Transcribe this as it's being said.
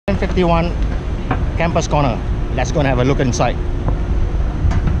151 Campus Corner. Let's go and have a look inside.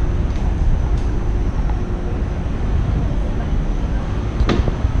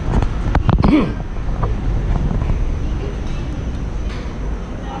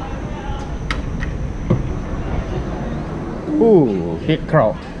 Ooh, big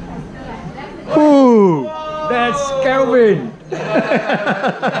crowd. Ooh, that's Kelvin.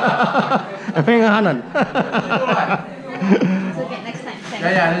 I think Hanan. next time.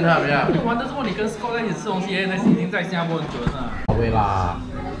 玩的时候你跟 Scott 在一起吃东西，那是已经在新加坡很久了。好味啦。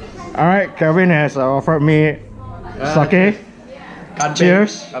 Alright, Kelvin has offered me sake.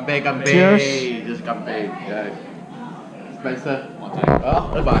 Cheers. Campaign. Cheers. Just campaign. Yeah. Spencer.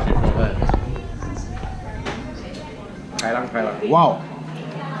 Oh, bye. Wow,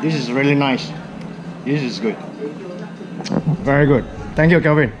 this is really nice. This is good. Very good. Thank you,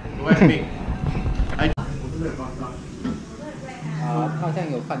 Kelvin. 他好像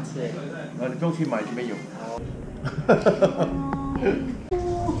有饭吃诶。你不用去买，这边有。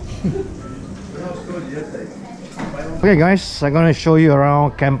Okay, guys, I'm gonna show you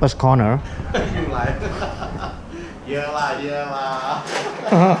around Campus Corner.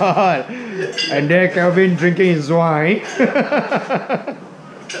 And there, Kelvin drinking his wine.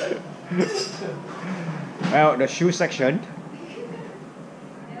 Well, the shoe section.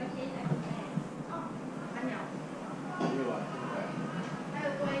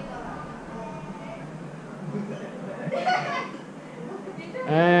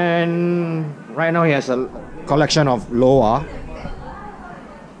 And right now he has a collection of Loa.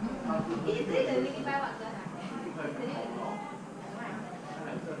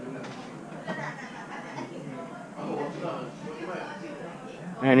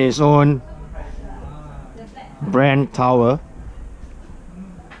 And his own brand tower.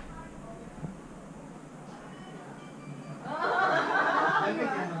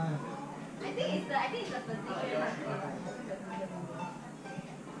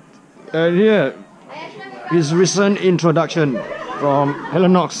 And here, his recent introduction from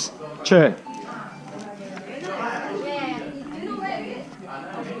Helenox chair.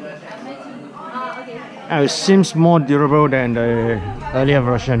 And it seems more durable than the earlier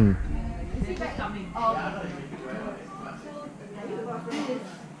version.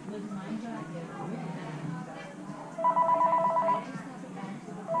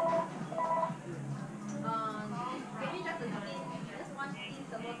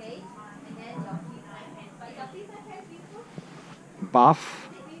 Buff.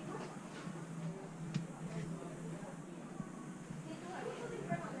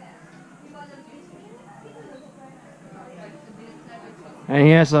 And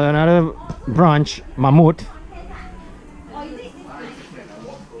here's another branch, Mammoth.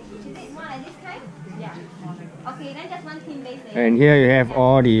 And here you have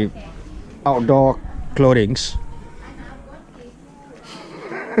all the outdoor clothings.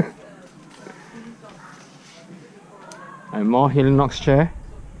 And more Helenox chair.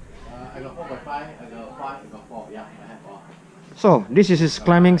 I got 4x5, I got 5, I got 4. Yeah, I have 4. So this is his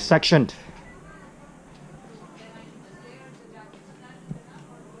climbing section.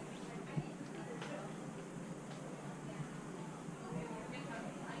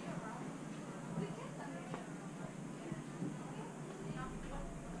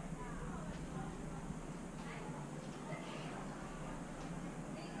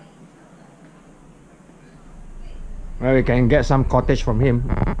 Well, we can get some cottage from him.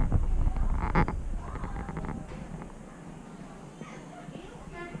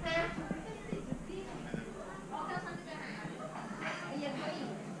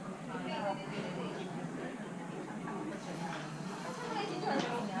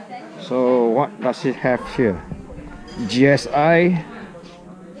 So what does it have here? GSI.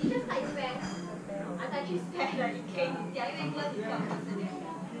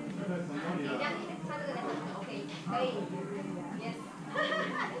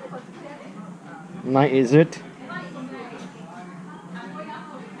 Nice, is it?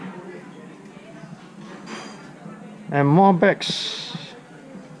 And more bags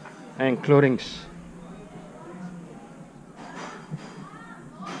and clothings.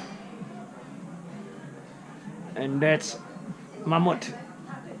 And that's Mammoth.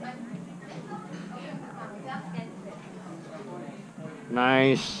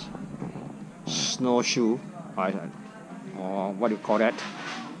 Nice snowshoe, or what do you call that?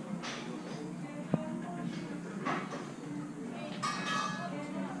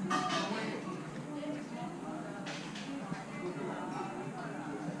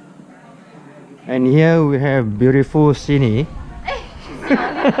 And here we have beautiful scenery.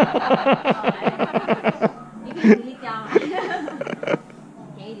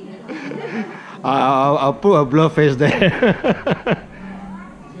 I'll put a blur face there.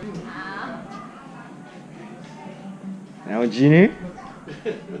 Now, Genie.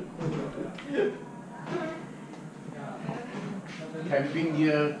 Camping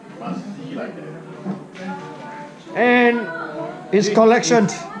gear must see like that. And his collection.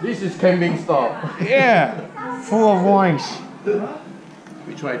 This is camping store. Yeah, full of wines.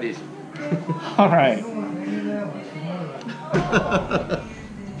 We try this. All right.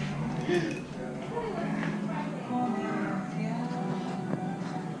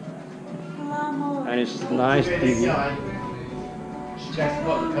 And it's nice TV. She just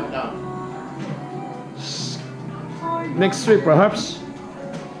got to come down. Next week, perhaps.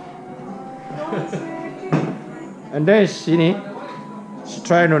 And there's Sini. She's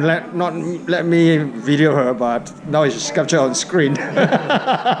trying to not let me video her, but now it's captured on screen.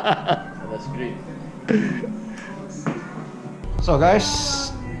 That's great. So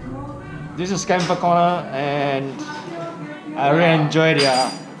guys, this is Camper Corner, and I really enjoy their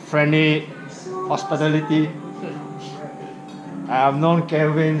friendly hospitality. I have known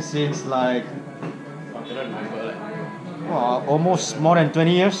Kevin since like almost more than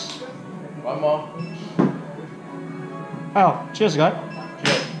 20 years. One more. Oh, cheers guys.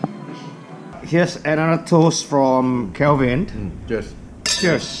 Here's another toast from Kelvin. Cheers.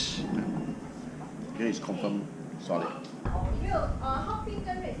 Cheers. Here is confirmed solid. This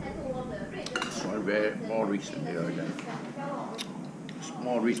one very more rich than the other guy. It's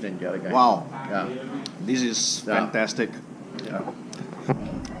more rich than the other guy. Wow. Yeah. This is fantastic. Yeah.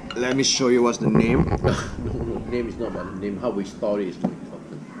 Let me show you what's the name. No, name is not about the name. How we store it is more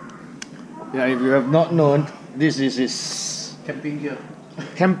important. Yeah, if you have not known, this is his Camping gear.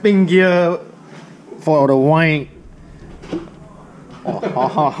 camping gear for the wine.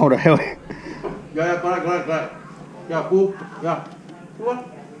 Oh, how the hell? Yeah, correct. Yeah, cool. Yeah. What?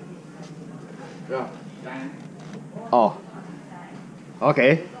 Yeah. Oh,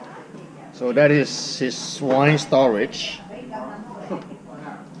 okay. So that is his wine storage.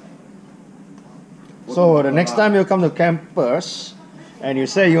 So the next time you come to campers and you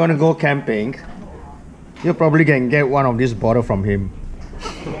say you want to go camping, you probably can get one of these bottles from him.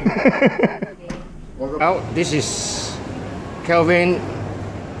 Well, this is Kelvin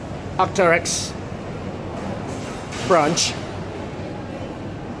Arc'teryx branch.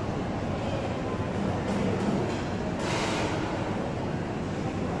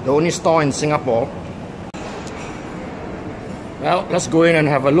 The only store in Singapore. Well, let's go in and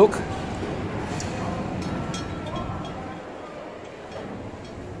have a look.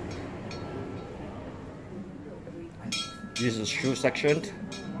 This is shoe section.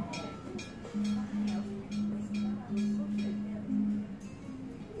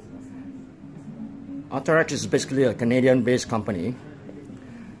 Arc'teryx is basically a Canadian-based company,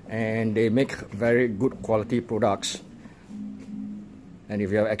 and they make very good quality products. And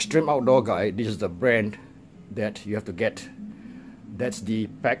if you're an extreme outdoor guy, this is the brand that you have to get. That's the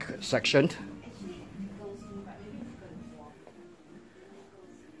pack section.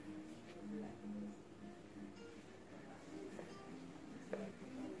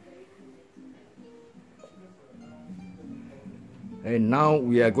 And now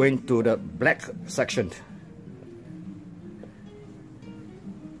we are going to the black section.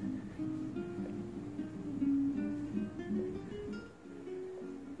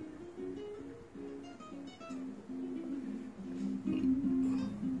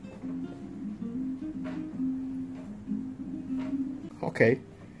 Okay,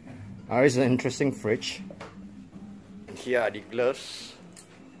 now is an interesting fridge. Here are the gloves.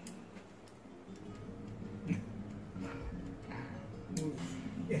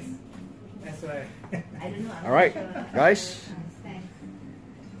 Yes, that's right. All right, guys.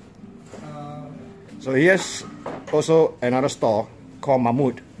 So here's also another store called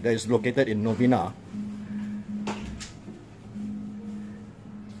Mahmood that is located in Novena.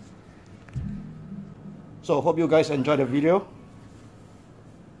 So hope you guys enjoyed the video.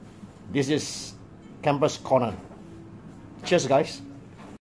 This is Campers Corner. Cheers, guys.